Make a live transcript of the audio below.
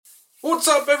What's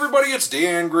up, everybody? It's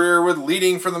Dan Greer with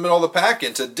Leading from the Middle of the Pack,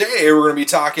 and today we're going to be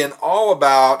talking all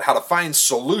about how to find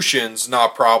solutions,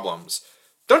 not problems.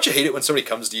 Don't you hate it when somebody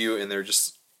comes to you and they're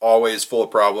just always full of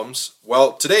problems?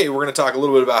 Well, today we're going to talk a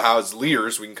little bit about how, as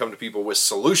leaders, we can come to people with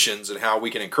solutions and how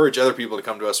we can encourage other people to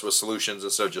come to us with solutions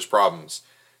instead of just problems.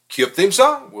 Cue up theme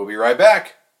song. We'll be right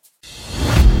back.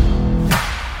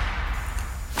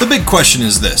 The big question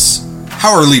is this.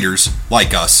 How are leaders,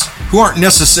 like us, who aren't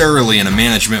necessarily in a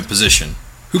management position,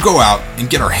 who go out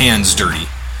and get our hands dirty,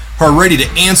 who are ready to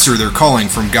answer their calling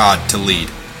from God to lead,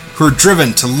 who are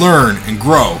driven to learn and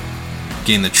grow,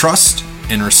 gain the trust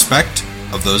and respect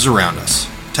of those around us,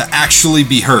 to actually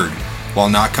be heard while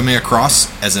not coming across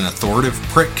as an authoritative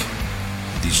prick?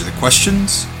 These are the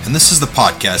questions, and this is the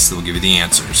podcast that will give you the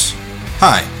answers.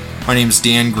 Hi, my name is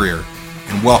Dan Greer,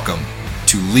 and welcome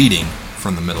to Leading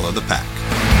from the Middle of the Pack.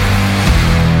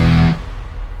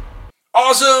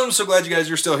 Awesome! So glad you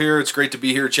guys are still here. It's great to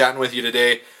be here chatting with you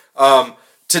today.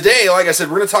 Today, like I said,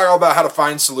 we're going to talk all about how to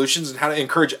find solutions and how to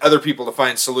encourage other people to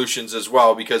find solutions as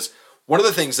well, because one of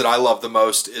the things that I love the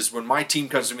most is when my team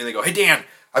comes to me and they go, "Hey Dan,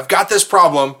 I've got this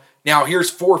problem. Now here's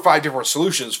 4 or 5 different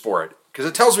solutions for it." Because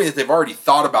it tells me that they've already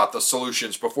thought about the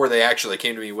solutions before they actually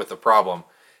came to me with the problem.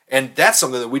 And that's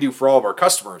something that we do for all of our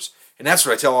customers. And that's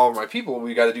what I tell all of my people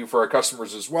we got to do for our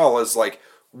customers as well, is like,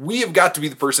 we have got to be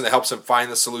the person that helps them find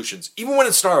the solutions. Even when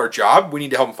it's not our job, we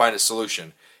need to help them find a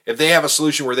solution. If they have a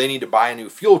solution where they need to buy a new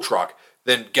fuel truck,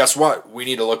 then guess what? We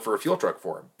need to look for a fuel truck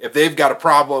for them. If they've got a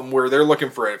problem where they're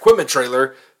looking for an equipment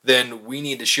trailer, then we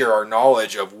need to share our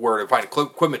knowledge of where to find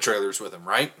equipment trailers with them,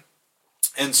 right?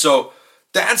 And so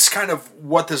that's kind of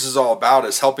what this is all about,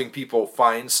 is helping people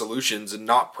find solutions and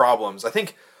not problems. I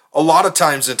think a lot of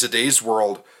times in today's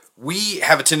world, we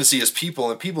have a tendency as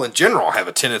people, and people in general have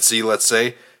a tendency, let's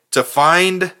say, to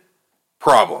find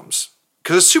problems.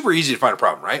 Because it's super easy to find a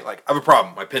problem, right? Like, I have a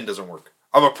problem, my pen doesn't work.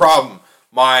 I have a problem,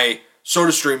 my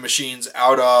SodaStream machine's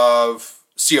out of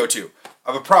CO2.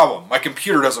 I have a problem, my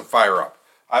computer doesn't fire up.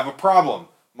 I have a problem,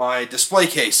 my display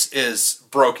case is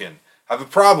broken. I have a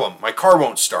problem, my car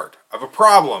won't start. I have a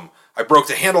problem, I broke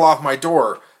the handle off my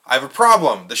door. I have a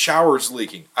problem, the shower's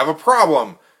leaking. I have a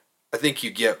problem. I think you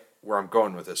get where I'm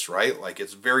going with this, right? Like,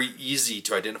 it's very easy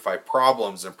to identify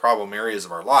problems and problem areas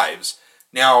of our lives.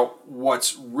 Now,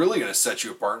 what's really going to set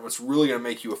you apart, what's really going to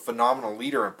make you a phenomenal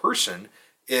leader in person,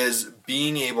 is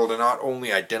being able to not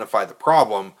only identify the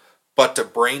problem, but to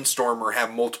brainstorm or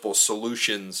have multiple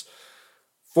solutions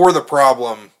for the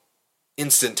problem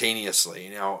instantaneously.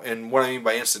 Now, and what I mean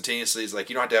by instantaneously is, like,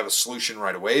 you don't have to have a solution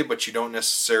right away, but you don't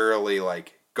necessarily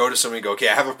like go to somebody and go, "Okay,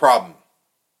 I have a problem,"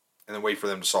 and then wait for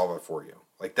them to solve it for you.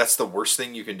 Like, that's the worst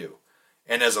thing you can do.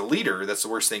 And as a leader, that's the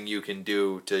worst thing you can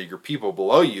do to your people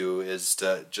below you, is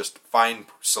to just find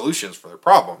solutions for their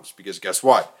problems. Because guess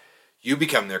what? You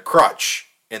become their crutch,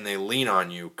 and they lean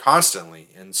on you constantly.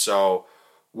 And so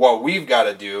what we've got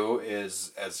to do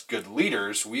is, as good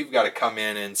leaders, we've got to come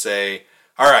in and say,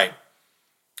 "All right,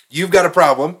 you've got a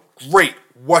problem. Great.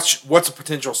 What's a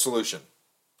potential solution?"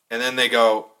 And then they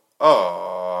go,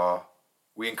 "Oh."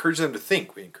 We encourage them to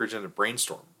think. We encourage them to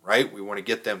brainstorm, right? We want to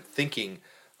get them thinking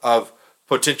of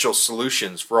potential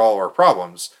solutions for all of our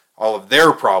problems, all of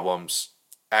their problems,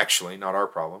 actually, not our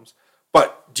problems.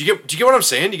 But do you get what I'm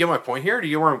saying? Do you get my point here? Do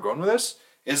you get where I'm going with this?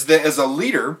 Is that as a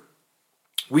leader,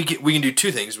 we can do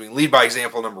 2 things. We can lead by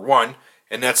example, number 1,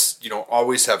 and that's,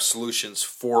 always have solutions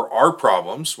for our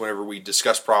problems whenever we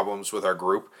discuss problems with our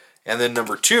group. And then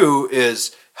number 2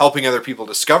 is helping other people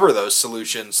discover those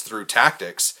solutions through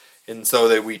tactics. And so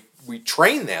that we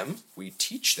train them, we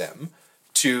teach them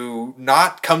to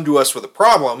not come to us with a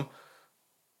problem,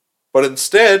 but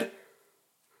instead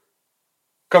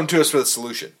come to us with a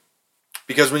solution.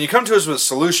 Because when you come to us with a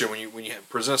solution, when you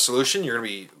present a solution, you're going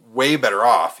to be way better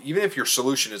off. Even if your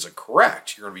solution isn't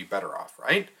correct, you're going to be better off,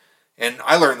 right? And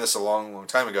I learned this a long, long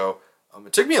time ago.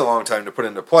 It took me a long time to put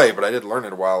into play, but I did learn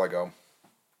it a while ago.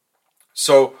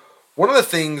 So one of the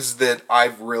things that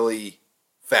I've really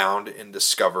found and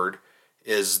discovered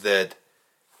is that,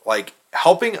 like,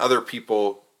 helping other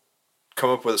people come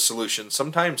up with a solution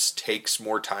sometimes takes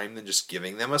more time than just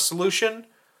giving them a solution.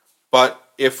 But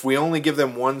if we only give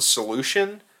them one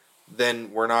solution,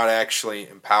 then we're not actually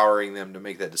empowering them to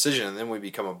make that decision, and then we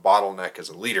become a bottleneck as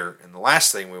a leader. And the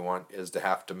last thing we want is to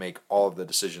have to make all of the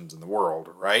decisions in the world,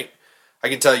 right? I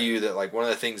can tell you that, like, one of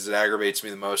the things that aggravates me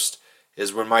the most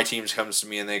is when my team comes to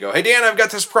me and they go, "Hey Dan, I've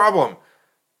got this problem,"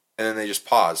 and then they just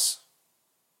pause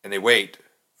and they wait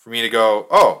for me to go,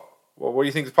 "Oh, well, what do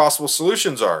you think the possible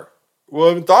solutions are?" "Well, I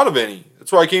haven't thought of any.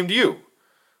 That's why I came to you."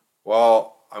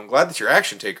 Well, I'm glad that you're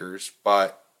action takers,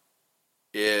 but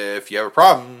if you have a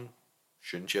problem,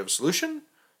 Shouldn't you have a solution?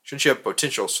 Shouldn't you have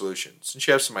potential solutions? Shouldn't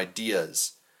you have some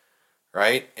ideas?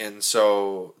 Right? And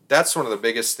so that's one of the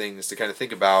biggest things to kind of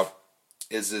think about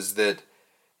is that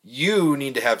you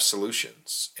need to have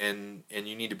solutions, and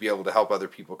you need to be able to help other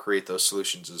people create those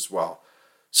solutions as well.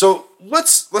 So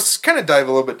let's kind of dive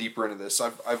a little bit deeper into this.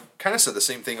 I've kind of said the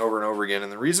same thing over and over again,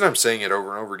 and the reason I'm saying it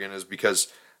over and over again is because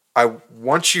I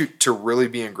want you to really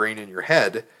be ingrained in your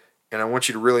head, and I want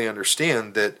you to really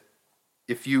understand that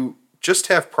if you just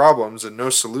have problems and no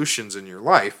solutions in your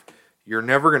life, you're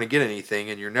never going to get anything,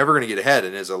 and you're never going to get ahead.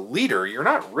 And as a leader, you're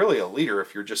not really a leader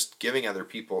if you're just giving other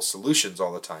people solutions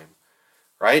all the time,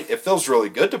 right? It feels really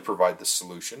good to provide the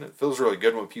solution. It feels really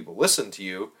good when people listen to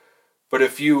you. But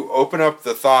if you open up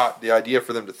the idea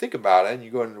for them to think about it, and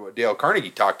you go into what Dale Carnegie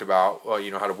talked about, well,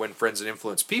 how to win friends and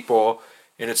influence people,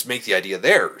 and it's make the idea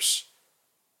theirs.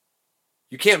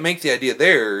 You can't make the idea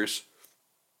theirs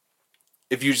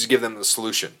if you just give them the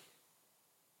solution.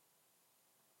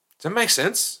 Does that make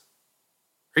sense?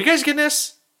 Are you guys getting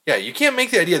this? Yeah, you can't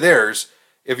make the idea theirs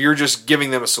if you're just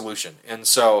giving them a solution. And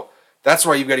so that's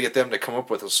why you've got to get them to come up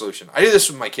with a solution. I do this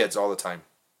with my kids all the time.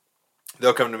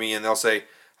 They'll come to me and they'll say,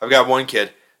 I've got one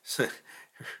kid,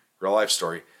 real life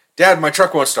story. Dad, my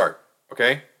truck won't start.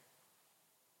 Okay.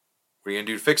 What are you going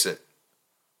to do to fix it?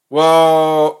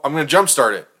 Well, I'm going to jump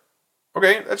start it.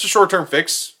 Okay, that's a short-term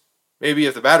fix. Maybe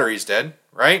if the battery's dead,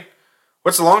 right?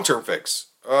 What's the long-term fix?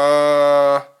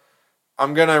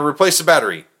 I'm going to replace the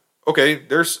battery. Okay,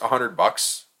 there's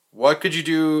 $100. What could you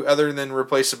do other than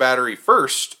replace the battery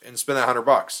first and spend that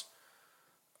 $100?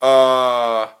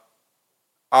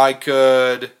 I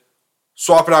could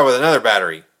swap it out with another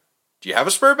battery. Do you have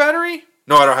a spare battery?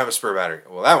 No, I don't have a spare battery.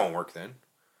 Well, that won't work then.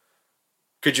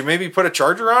 Could you maybe put a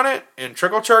charger on it and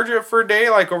trickle charge it for a day,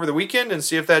 like over the weekend, and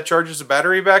see if that charges the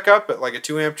battery back up at like a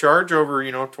 2 amp charge over,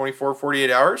 24,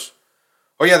 48 hours?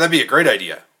 Oh yeah, that'd be a great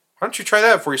idea. Why don't you try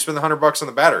that before you spend the $100 on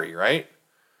the battery, right?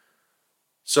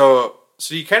 So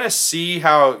you kind of see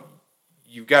how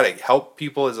you've got to help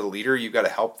people as a leader. You've got to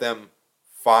help them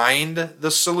find the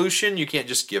solution. You can't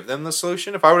just give them the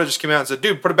solution. If I would have just come out and said,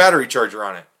 dude, put a battery charger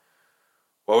on it,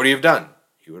 what would he have done?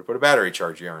 He would have put a battery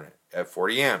charger on it at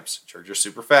 40 amps, charger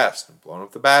super fast, and blown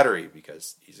up the battery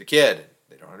because he's a kid and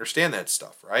they don't understand that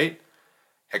stuff, right?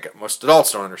 Heck, most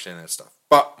adults don't understand that stuff.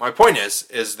 But my point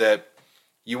is that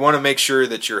you want to make sure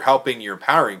that you're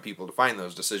empowering people to find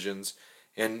those decisions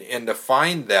and to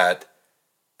find that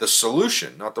the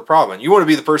solution, not the problem. You want to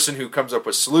be the person who comes up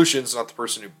with solutions, not the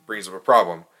person who brings up a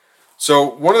problem. So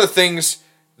one of the things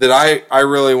that I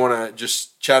really want to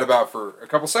just chat about for a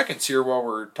couple seconds here while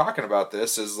we're talking about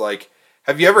this is like,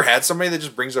 have you ever had somebody that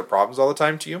just brings up problems all the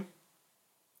time to you?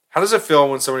 How does it feel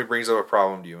when somebody brings up a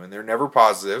problem to you and they're never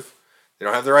positive, they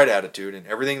don't have the right attitude, and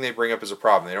everything they bring up is a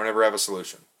problem, they don't ever have a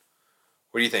solution?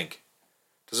 What do you think?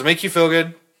 Does it make you feel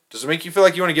good? Does it make you feel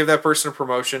like you want to give that person a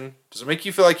promotion? Does it make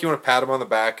you feel like you want to pat them on the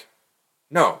back?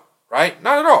 No, right?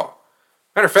 Not at all.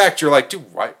 Matter of fact, you're like,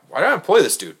 dude, why do I employ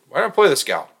this dude? Why do I employ this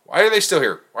gal? Why are they still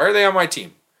here? Why are they on my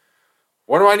team?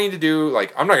 What do I need to do?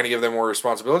 Like, I'm not going to give them more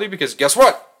responsibility because guess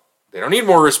what? They don't need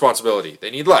more responsibility.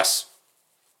 They need less.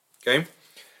 Okay?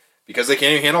 Because they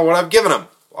can't even handle what I've given them.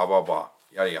 Blah, blah, blah.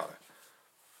 Yada, yada.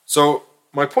 So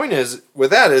my point is,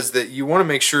 with that, is that you want to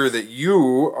make sure that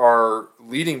you are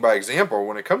leading by example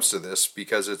when it comes to this,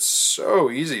 because it's so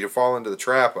easy to fall into the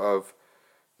trap of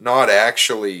not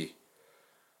actually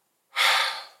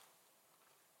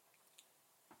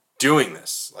doing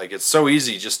this. Like, it's so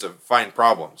easy just to find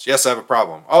problems. Yes, I have a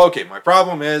problem. Oh, okay, my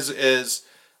problem is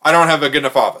I don't have a good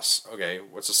enough office. Okay,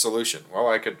 what's the solution? Well,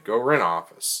 I could go rent an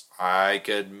office. I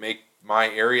could make my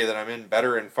area that I'm in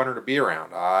better and funner to be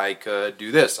around. I could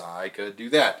do this. I could do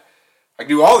that. I could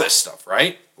do all this stuff,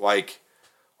 right? Like,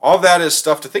 all that is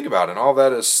stuff to think about, and all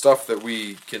that is stuff that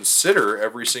we consider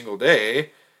every single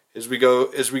day as we go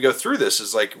through this.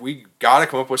 Is like, we got to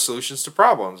come up with solutions to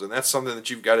problems, and that's something that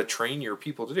you've got to train your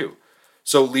people to do.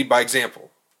 So lead by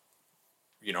example.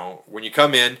 When you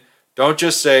come in, don't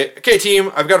just say, okay,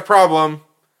 team, I've got a problem.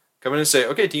 Come in and say,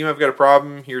 okay, team, I've got a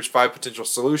problem. Here's 5 potential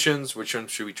solutions. Which one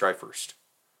should we try first?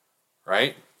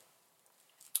 Right?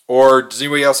 Or does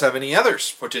anybody else have any other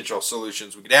potential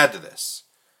solutions we could add to this?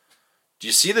 Do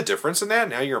you see the difference in that?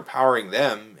 Now you're empowering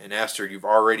them, and after you've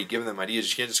already given them ideas,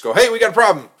 you can't just go, hey, we got a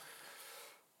problem.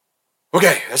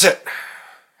 Okay, that's it.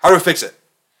 How do we fix it?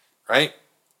 Right?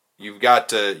 You've got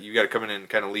to come in and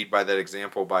kind of lead by that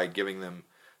example by giving them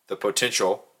the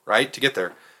potential, right, to get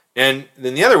there. And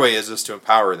then the other way is to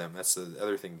empower them. That's the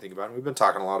other thing to think about. And we've been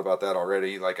talking a lot about that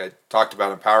already. Like I talked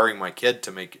about empowering my kid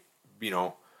to make,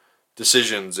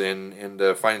 decisions and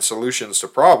to find solutions to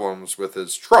problems with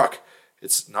his truck.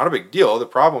 it's not a big deal. The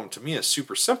problem to me is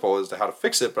super simple as to how to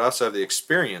fix it, but I also have the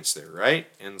experience there, right?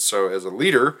 And so as a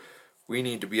leader, we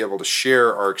need to be able to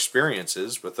share our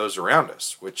experiences with those around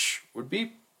us, which would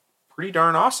be pretty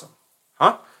darn awesome,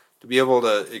 huh? To be able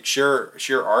to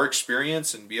share our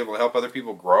experience and be able to help other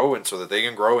people grow, and so that they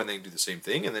can grow and they can do the same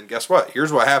thing. And then guess what?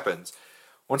 Here's what happens.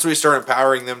 Once we start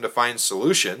empowering them to find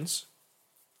solutions,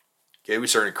 okay, we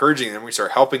start encouraging them, we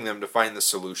start helping them to find the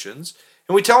solutions,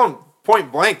 and we tell them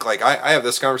point blank, like I have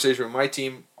this conversation with my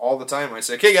team all the time. I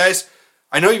say, okay guys,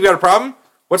 I know you've got a problem.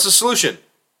 What's the solution?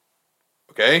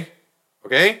 Okay.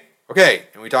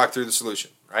 And we talk through the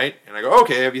solution, right? And I go,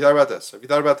 okay, have you thought about this? Have you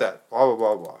thought about that? Blah,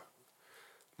 blah, blah,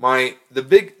 blah. The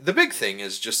big thing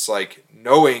is just like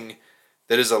knowing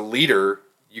that as a leader,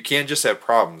 you can't just have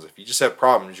problems. If you just have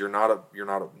problems,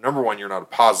 number one, you're not a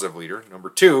positive leader. Number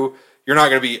two, you're not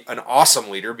going to be an awesome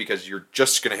leader because you're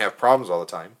just going to have problems all the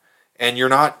time. And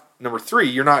number three,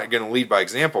 you're not going to lead by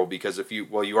example, because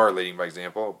you are leading by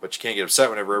example, but you can't get upset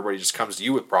whenever everybody just comes to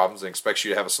you with problems and expects you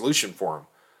to have a solution for them.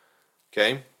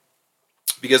 Okay?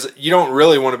 Because you don't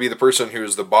really want to be the person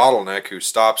who's the bottleneck who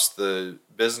stops the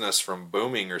business from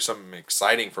booming or something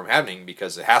exciting from happening,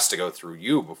 because it has to go through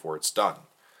you before it's done.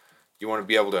 You want to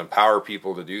be able to empower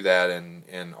people to do that,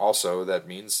 and also that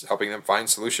means helping them find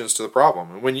solutions to the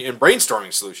problem. And in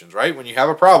brainstorming solutions, right? When you have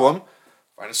a problem,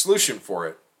 find a solution for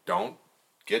it. Don't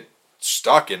get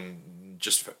stuck in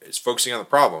just focusing on the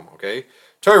problem, okay?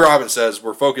 Tony Robbins says,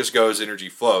 where focus goes, energy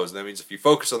flows. That means if you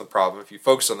focus on the problem, if you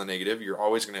focus on the negative, you're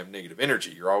always going to have negative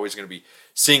energy. You're always going to be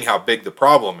seeing how big the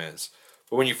problem is.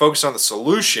 But when you focus on the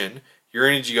solution, your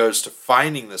energy goes to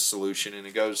finding the solution, and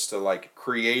it goes to like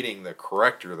creating the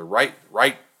correct or the right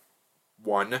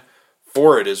one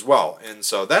for it as well. And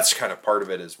so that's kind of part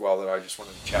of it as well that I just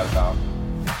wanted to chat about.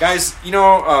 Guys,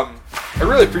 I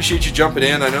really appreciate you jumping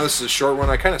in. I know this is a short one.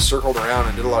 I kind of circled around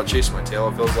and did a lot of chasing my tail,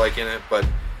 it feels like, in it, but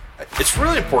it's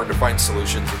really important to find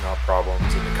solutions and not problems,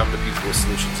 and to come to people with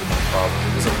solutions and not problems.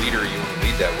 And as a leader, you want to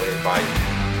lead that way by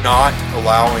not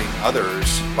allowing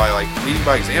others, by like leading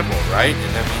by example, right?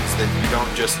 And that means that you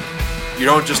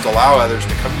don't just allow others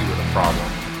to come to you with a problem.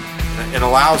 And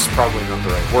allow is probably not the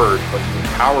right word, but you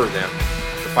empower them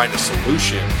to find a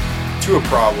solution to a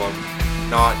problem,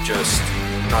 not just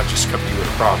come to you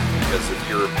with a problem. Because if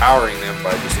you're empowering them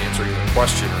by just answering the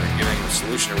question or giving them a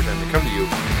solution every time they come to you,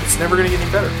 it's never going to get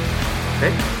any better. Okay?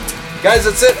 Guys,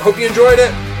 that's it. Hope you enjoyed it.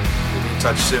 We'll be in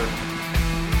touch soon.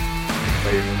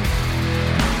 Later.